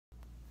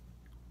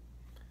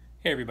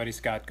Hey everybody,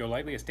 Scott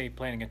Golightly, estate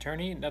planning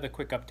attorney. Another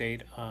quick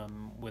update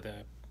with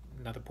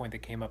another point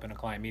that came up in a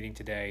client meeting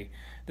today.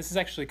 This has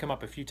actually come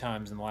up a few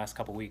times in the last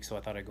couple weeks, so I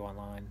thought I'd go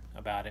online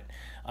about it.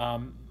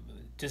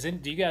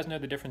 Do you guys know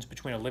the difference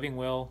between a living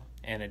will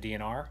and a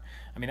DNR?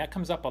 I mean, that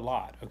comes up a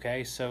lot,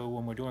 okay? So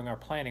when we're doing our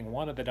planning,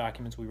 one of the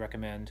documents we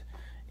recommend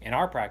in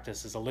our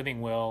practice is a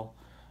living will,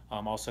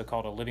 also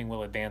called a living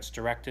will advance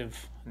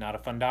directive. Not a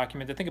fun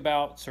document to think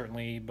about,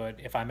 certainly, but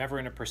if I'm ever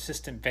in a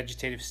persistent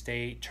vegetative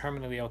state,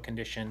 terminally ill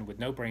condition with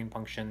no brain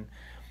function,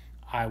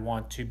 I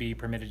want to be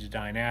permitted to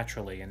die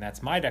naturally, and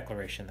that's my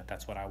declaration that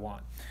that's what I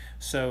want.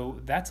 So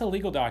that's a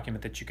legal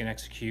document that you can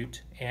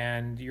execute,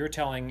 and you're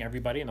telling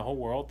everybody in the whole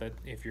world that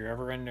if you're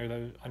ever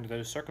under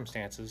those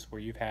circumstances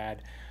where you've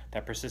had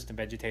that persistent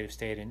vegetative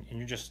state and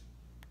you're just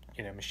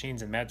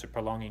machines and meds are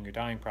prolonging your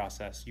dying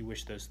process, you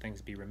wish those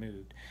things be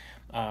removed.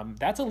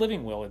 That's a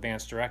living will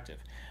advance directive.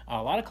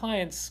 A lot of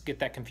clients get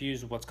that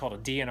confused with what's called a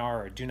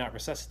DNR, or do not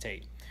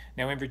resuscitate.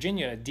 Now in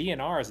Virginia, a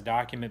DNR is a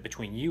document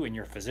between you and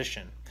your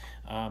physician.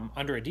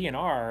 Under a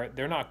DNR,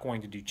 they're not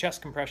going to do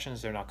chest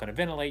compressions, they're not going to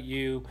ventilate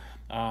you,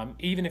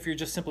 even if you're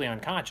just simply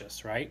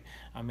unconscious, right?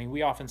 I mean,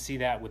 we often see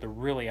that with the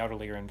really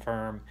elderly or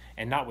infirm,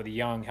 and not with the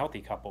young,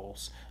 healthy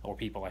couples, or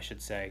people, I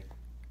should say.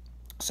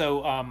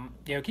 So,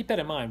 keep that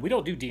in mind. We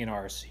don't do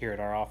DNRs here at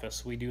our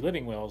office. We do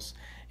living wills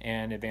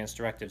and advanced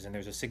directives, and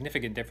there's a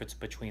significant difference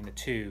between the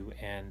two,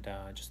 and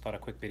just thought a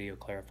quick video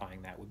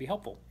clarifying that would be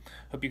helpful.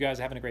 Hope you guys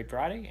are having a great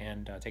Friday,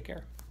 and take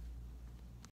care.